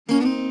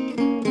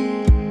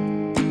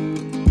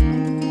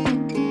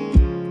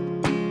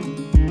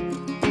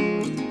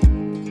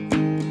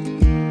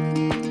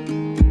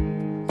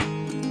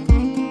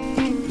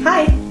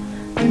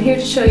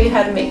show you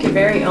how to make your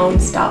very own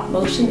stop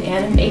motion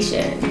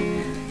animation.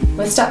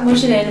 With stop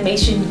motion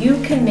animation, you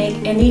can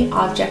make any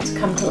object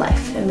come to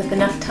life, and with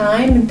enough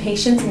time and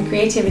patience and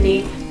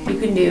creativity, you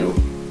can do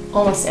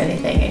almost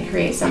anything and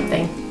create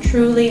something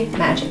truly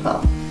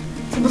magical.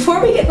 So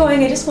before we get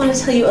going, I just want to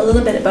tell you a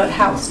little bit about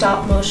how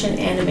stop motion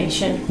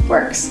animation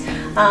works.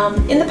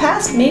 In the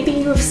past, maybe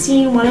you have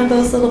seen one of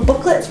those little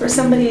booklets where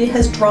somebody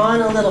has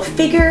drawn a little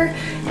figure,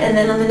 and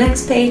then on the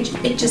next page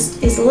it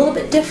just is a little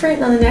bit different,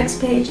 and on the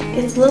next page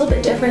it's a little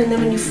bit different, and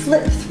then when you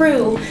flip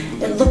through,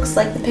 it looks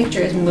like the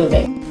picture is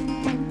moving.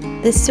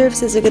 This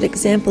serves as a good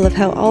example of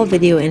how all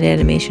video and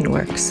animation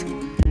works.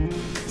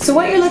 So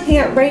what you're looking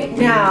at right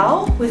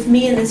now with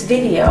me in this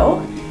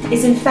video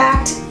is, in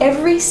fact,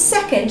 every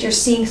second you're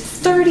seeing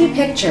 30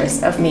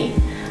 pictures of me.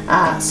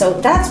 So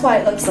that's why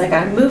it looks like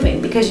I'm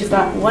moving, because you've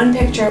got one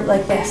picture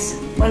like this,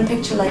 one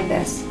picture like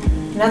this,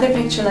 another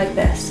picture like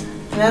this,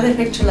 another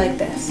picture like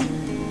this,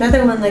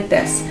 another one like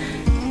this.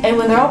 And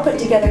when they're all put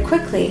together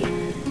quickly,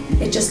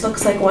 it just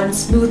looks like one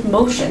smooth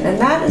motion, and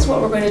that is what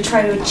we're going to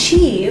try to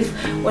achieve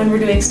when we're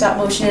doing stop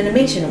motion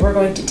animation. We're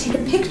going to take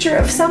a picture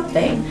of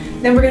something,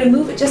 then we're going to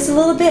move it just a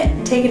little bit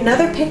and take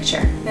another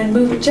picture, and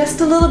move it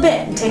just a little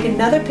bit and take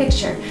another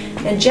picture,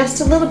 and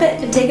just a little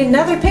bit and take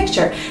another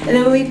picture. And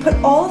then when we put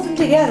all of them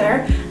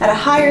together at a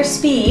higher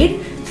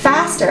speed,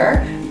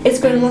 faster, it's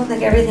going to look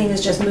like everything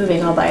is just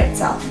moving all by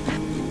itself.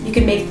 You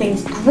can make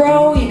things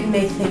grow, you can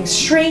make things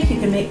shrink, you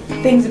can make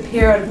things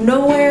appear out of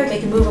nowhere, they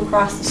can move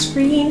across the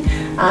screen.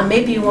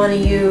 Maybe you want to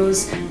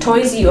use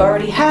toys that you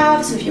already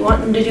have, so if you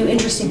want them to do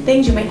interesting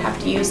things, you might have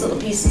to use little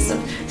pieces of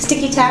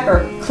sticky tack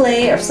or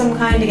clay or some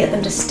kind to get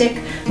them to stick.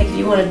 Like if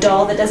you want a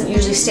doll that doesn't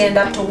usually stand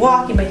up to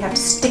walk, you might have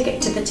to stick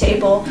it to the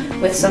table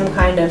with some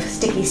kind of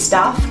sticky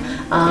stuff.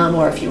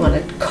 Or if you want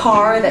a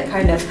car that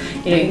kind of,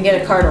 you can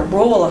get a car to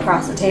roll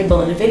across the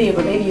table in a video,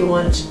 but maybe you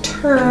want it to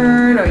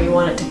turn, or you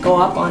want it to go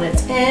up on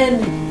its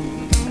end.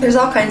 There's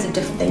all kinds of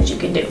different things you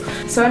can do.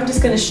 So I'm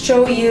just going to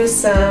show you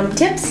some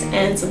tips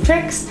and some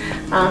tricks,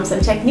 some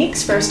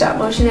techniques for stop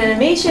motion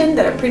animation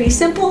that are pretty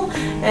simple,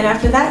 and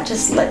after that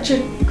just let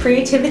your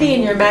creativity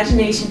and your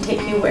imagination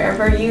take you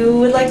wherever you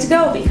would like to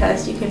go,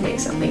 because you can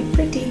make something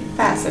pretty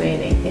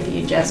fascinating if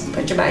you just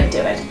put your mind to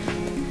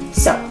it.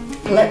 So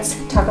let's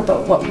talk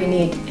about what we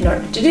need in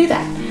order to do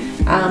that.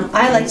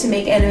 I like to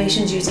make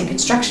animations using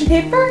construction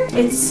paper.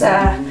 It's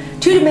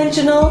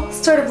two-dimensional,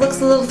 sort of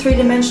looks a little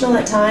three-dimensional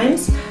at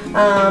times,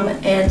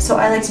 and so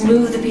I like to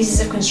move the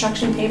pieces of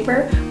construction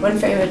paper one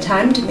frame at a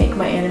time to make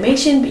my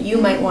animation, but you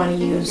might want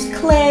to use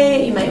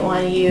clay, you might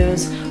want to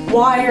use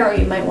wire, or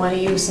you might want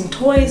to use some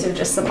toys or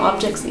just some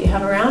objects that you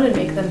have around and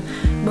make them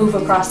move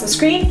across the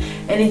screen.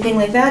 Anything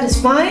like that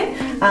is fine.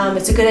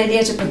 It's a good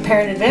idea to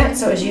prepare in advance,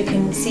 so as you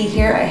can see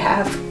here, I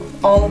have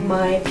all of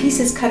my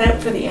pieces cut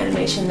out for the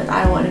animation that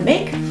I want to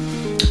make.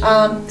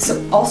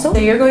 So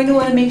you're going to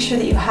want to make sure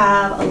that you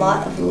have a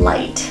lot of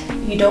light.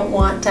 You don't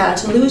want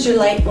to lose your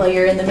light while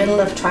you're in the middle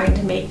of trying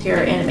to make your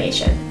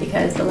animation,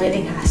 because the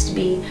lighting has to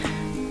be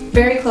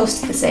very close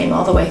to the same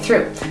all the way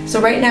through. So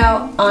right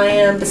now I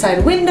am beside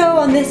a window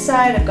on this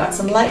side, I've got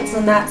some lights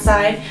on that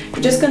side.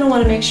 You're just going to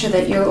want to make sure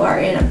that you are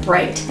in a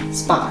bright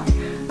spot.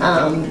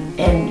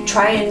 And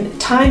try and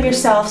time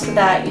yourself so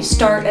that you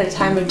start at a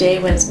time of day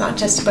when it's not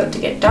just about to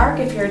get dark.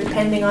 If you're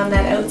depending on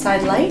that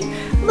outside light,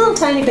 a little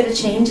tiny bit of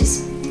change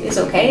is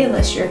okay,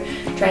 unless you're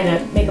trying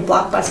to make a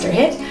blockbuster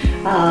hit,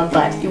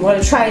 but you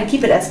want to try and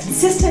keep it as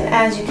consistent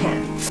as you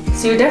can.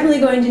 So you're definitely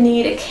going to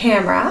need a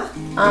camera,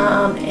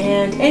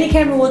 and any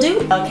camera will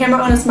do. A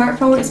camera on a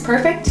smartphone is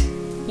perfect.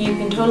 You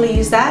can totally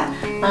use that,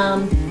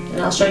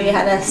 and I'll show you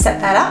how to set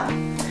that up.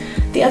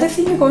 The other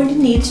thing you're going to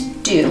need to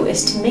do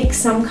is to make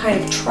some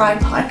kind of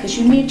tripod, because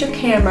you need your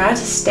camera to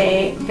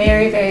stay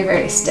very, very,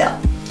 very still.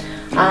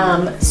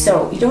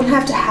 So you don't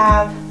have to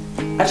have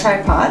a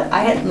tripod.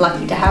 I am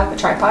lucky to have a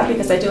tripod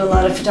because I do a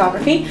lot of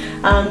photography.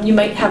 You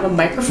might have a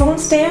microphone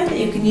stand that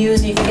you can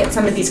use. You can get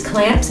some of these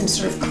clamps and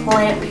sort of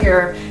clamp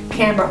your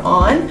camera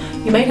on.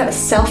 You might have a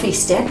selfie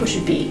stick, which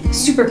would be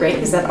super great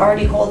because that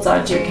already holds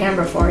onto your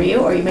camera for you,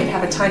 or you might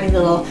have a tiny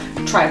little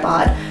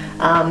tripod.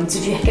 So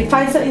if you can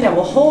find something that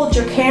will hold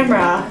your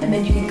camera and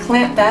then you can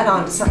clamp that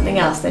onto something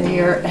else, then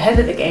you're ahead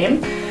of the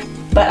game.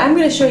 But I'm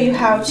going to show you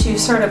how to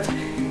sort of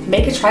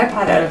make a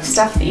tripod out of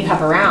stuff that you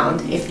have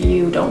around if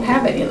you don't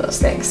have any of those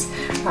things.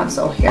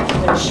 So here,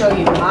 I'm going to show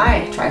you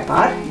my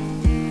tripod.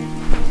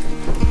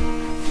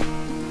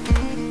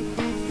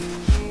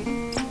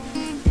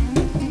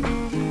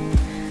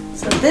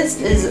 So this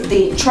is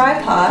the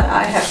tripod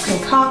I have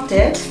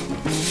concocted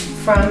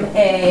from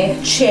a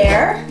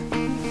chair.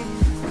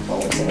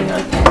 Sitting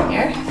on pen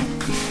here.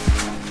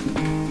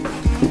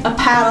 A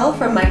paddle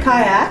from my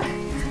kayak,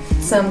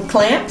 some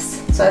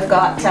clamps. So I've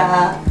got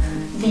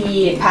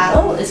the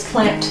paddle is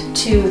clamped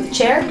to the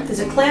chair. There's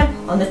a clamp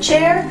on the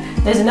chair,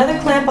 there's another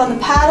clamp on the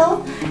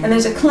paddle, and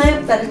there's a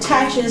clamp that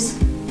attaches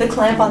the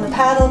clamp on the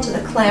paddle to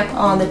the clamp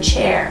on the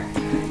chair.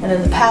 And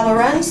then the paddle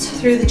runs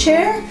through the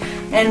chair,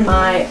 and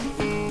my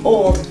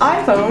old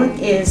iPhone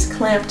is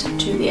clamped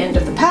to the end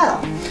of the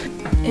paddle.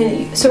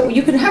 And so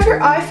you can have your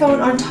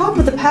iPhone on top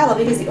of the paddle,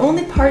 because the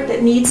only part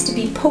that needs to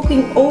be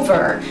poking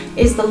over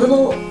is the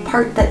little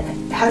part that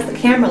has the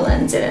camera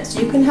lens in it. So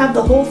you can have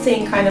the whole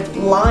thing kind of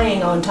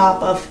lying on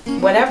top of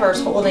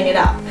whatever's holding it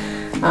up.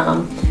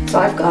 So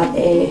I've got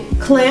a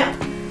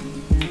clamp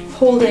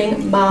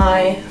holding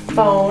my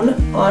phone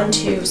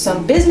onto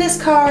some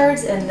business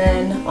cards and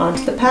then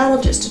onto the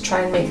paddle, just to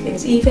try and make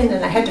things even.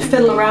 And I had to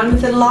fiddle around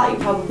with it a lot. You're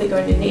probably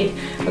going to need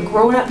a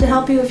grown-up to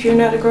help you if you're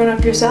not a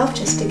grown-up yourself,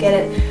 just to get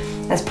it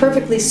as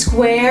perfectly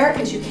square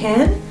as you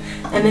can.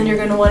 And then you're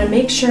going to want to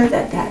make sure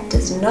that that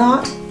does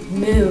not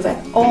move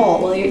at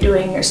all while you're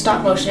doing your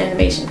stop motion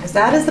animation, because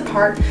that is the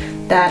part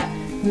that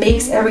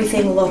makes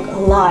everything look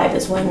alive,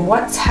 is when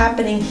what's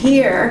happening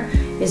here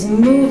is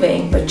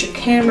moving but your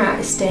camera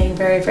is staying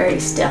very, very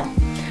still.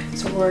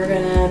 So we're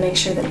going to make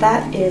sure that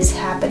that is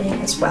happening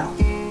as well.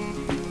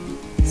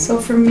 So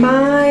for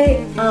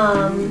my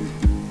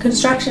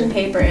construction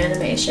paper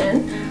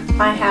animation,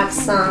 I have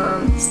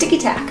some sticky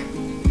tack.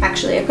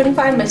 Actually, I couldn't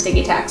find my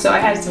sticky tack, so I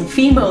had some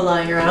Fimo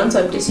lying around,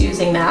 so I'm just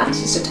using that. It's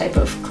just a type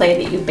of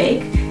clay that you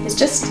bake. It's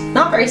just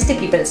not very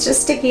sticky, but it's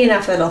just sticky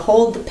enough that it'll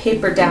hold the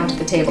paper down to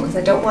the table, because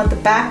I don't want the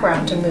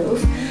background to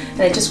move,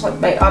 and I just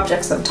want my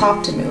objects on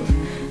top to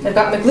move. I've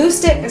got my glue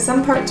stick.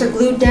 Some parts are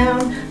glued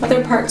down,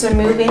 other parts are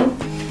moving.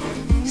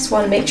 Just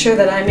want to make sure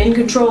that I'm in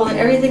control and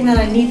everything that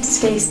I need to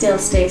stay still,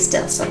 stays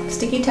still. So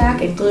sticky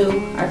tack and glue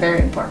are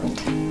very important.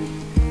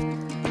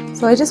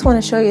 So I just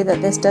want to show you that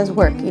this does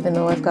work, even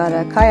though I've got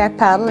a kayak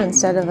paddle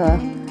instead of a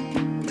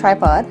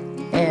tripod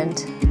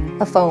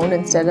and a phone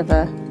instead of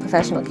a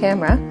professional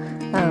camera.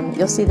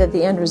 You'll see that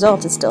the end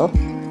result is still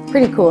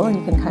pretty cool, and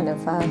you can kind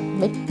of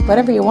make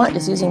whatever you want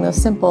just using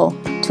those simple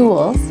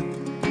tools.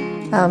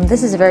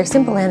 This is a very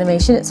simple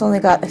animation. It's only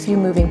got a few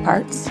moving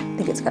parts. I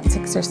think it's got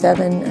 6 or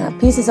 7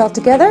 pieces all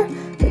together,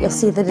 but you'll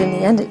see that in the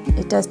end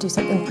it does do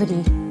something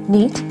pretty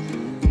neat.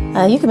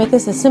 You can make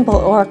this as simple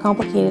or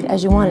complicated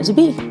as you want it to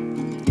be.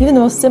 Even the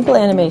most simple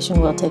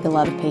animation will take a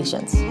lot of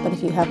patience, but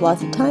if you have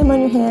lots of time on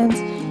your hands,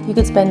 you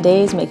could spend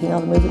days making all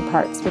the moving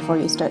parts before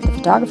you start the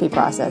photography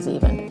process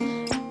even.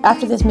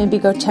 After this, maybe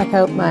go check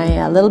out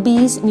my Little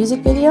Bees music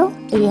video,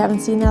 if you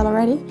haven't seen that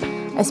already.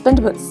 I spent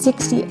about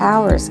 60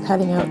 hours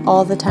cutting out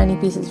all the tiny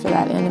pieces for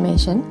that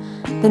animation,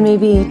 then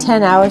maybe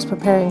 10 hours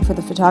preparing for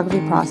the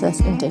photography process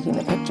and taking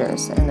the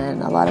pictures, and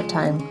then a lot of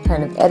time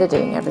kind of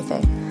editing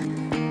everything.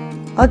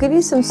 I'll give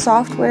you some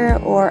software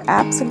or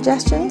app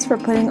suggestions for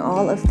putting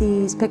all of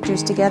these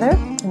pictures together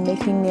and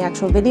making the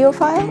actual video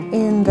file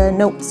in the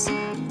notes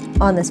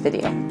on this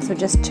video. So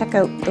just check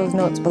out those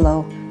notes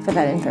below for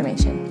that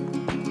information.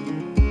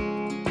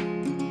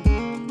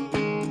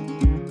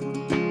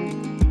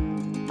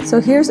 So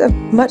here's a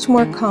much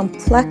more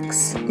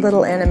complex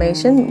little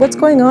animation. What's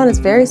going on is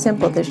very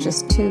simple. There's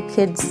just 2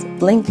 kids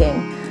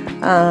blinking,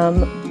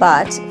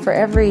 but for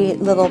every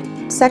little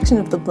section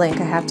of the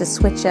blink I have to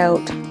switch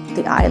out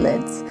the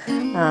eyelids.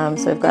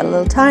 So I've got a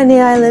little tiny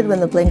eyelid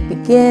when the blink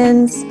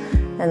begins,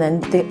 and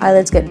then the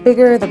eyelids get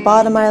bigger. The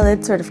bottom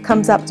eyelid sort of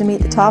comes up to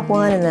meet the top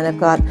one, and then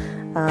I've got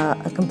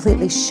a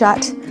completely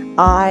shut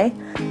eye,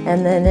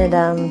 and then it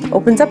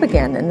opens up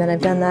again, and then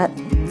I've done that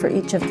for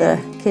each of the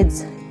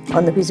kids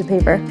on the piece of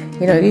paper.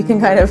 You know, you can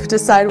kind of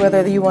decide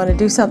whether you want to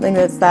do something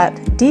that's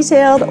that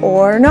detailed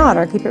or not,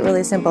 or keep it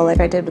really simple like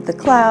I did with the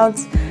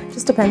clouds.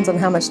 Just depends on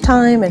how much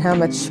time and how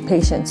much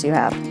patience you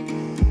have.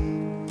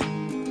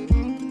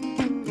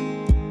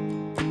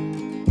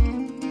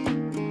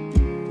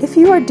 If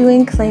you are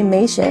doing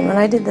claymation, when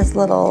I did this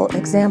little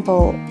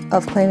example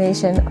of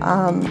claymation,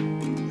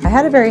 I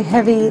had a very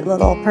heavy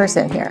little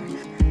person here,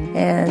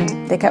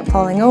 and they kept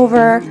falling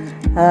over,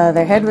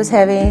 their head was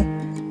heavy,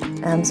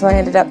 so I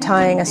ended up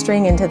tying a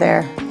string into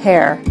their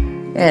hair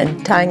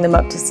and tying them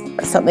up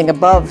to something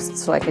above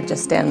so I could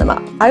just stand them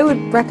up. I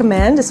would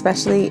recommend,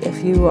 especially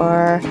if you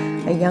are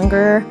a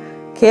younger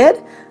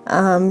kid,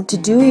 to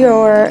do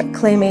your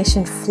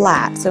claymation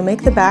flat. So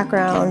make the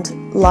background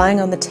lying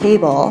on the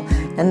table,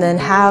 and then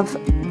have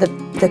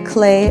the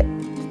clay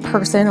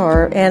person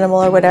or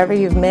animal or whatever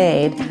you've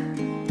made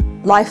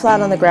lie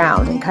flat on the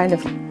ground, and kind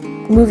of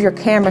move your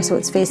camera so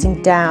it's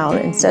facing down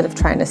instead of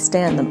trying to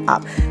stand them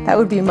up. That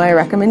would be my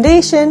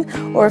recommendation.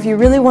 Or if you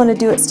really want to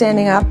do it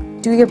standing up,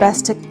 do your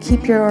best to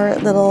keep your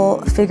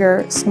little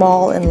figure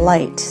small and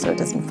light so it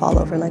doesn't fall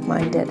over like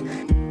mine did.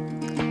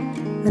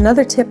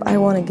 Another tip I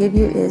want to give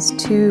you is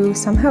to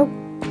somehow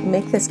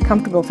make this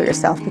comfortable for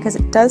yourself, because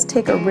it does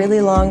take a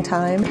really long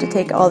time to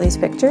take all these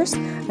pictures,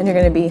 and you're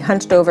going to be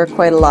hunched over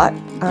quite a lot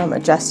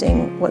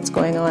adjusting what's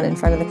going on in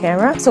front of the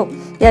camera. So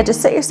yeah,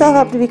 just set yourself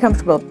up to be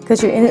comfortable,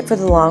 because you're in it for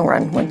the long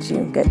run once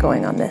you get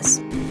going on this.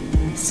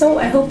 So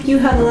I hope you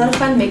had a lot of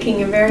fun making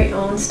your very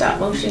own stop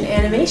motion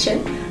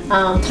animation.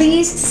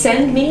 Please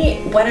send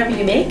me whatever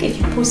you make. If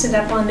you post it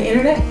up on the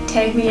internet,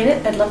 tag me in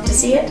it. I'd love to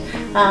see it.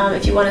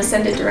 If you want to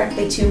send it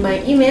directly to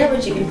my email,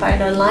 which you can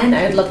find online,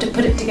 I'd love to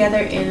put it together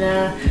in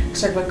a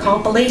sort of a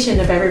compilation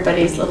of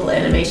everybody's little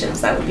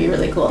animations. That would be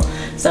really cool.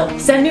 So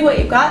send me what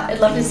you've got. I'd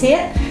love to see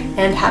it,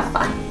 and have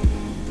fun.